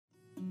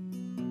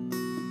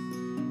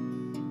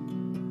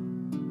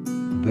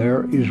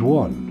There is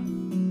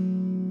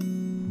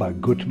One by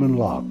Gutman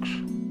Locks.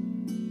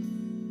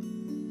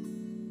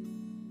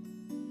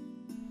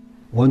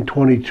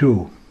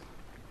 122.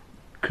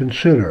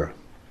 Consider.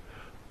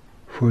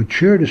 For a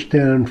chair to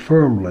stand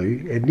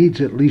firmly, it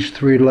needs at least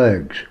 3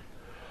 legs.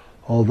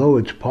 Although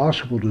it's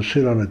possible to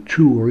sit on a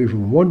 2 or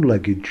even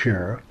 1-legged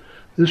chair,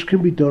 this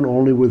can be done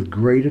only with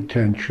great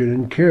attention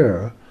and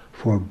care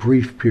for a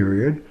brief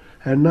period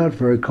and not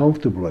very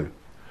comfortably.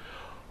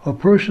 A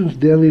person's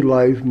daily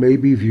life may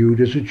be viewed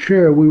as a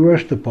chair we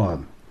rest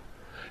upon.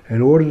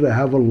 In order to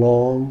have a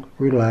long,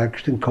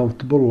 relaxed, and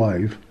comfortable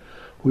life,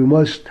 we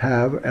must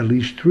have at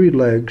least 3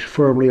 legs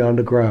firmly on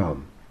the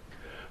ground.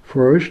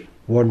 First,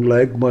 one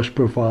leg must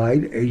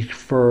provide a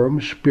firm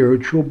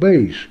spiritual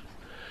base.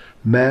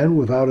 Man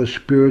without a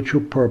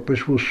spiritual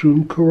purpose will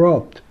soon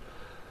corrupt.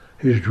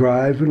 His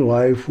drive in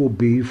life will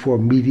be for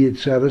immediate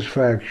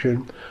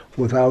satisfaction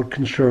without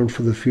concern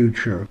for the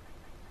future.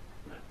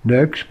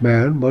 Next,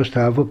 man must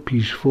have a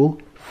peaceful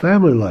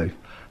family life.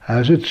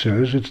 As it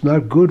says, it's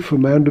not good for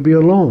man to be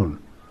alone.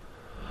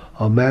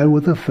 A man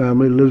with a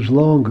family lives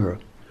longer.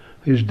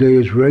 His day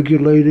is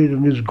regulated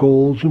and his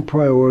goals and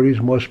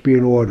priorities must be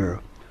in order.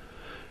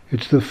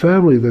 It's the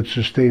family that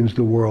sustains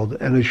the world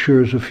and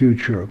assures a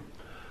future.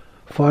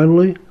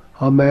 Finally,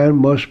 a man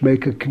must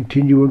make a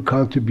continuing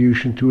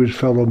contribution to his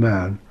fellow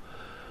man.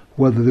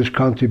 Whether this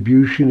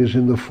contribution is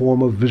in the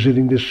form of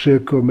visiting the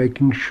sick or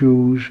making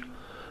shoes,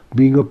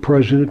 being a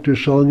president or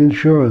selling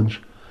insurance,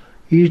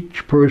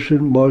 each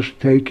person must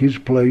take his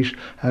place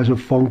as a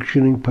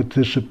functioning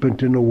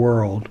participant in the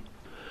world.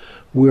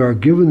 We are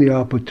given the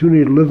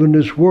opportunity to live in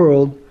this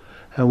world,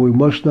 and we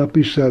must not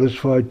be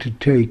satisfied to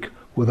take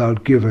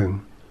without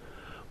giving.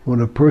 When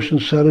a person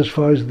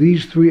satisfies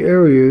these 3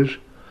 areas,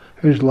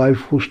 his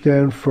life will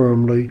stand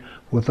firmly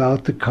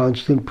without the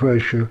constant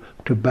pressure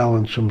to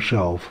balance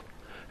himself,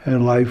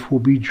 and life will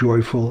be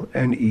joyful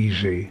and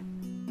easy.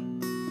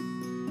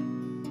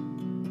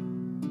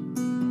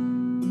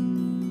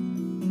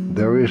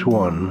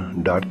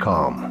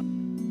 Thereisone.com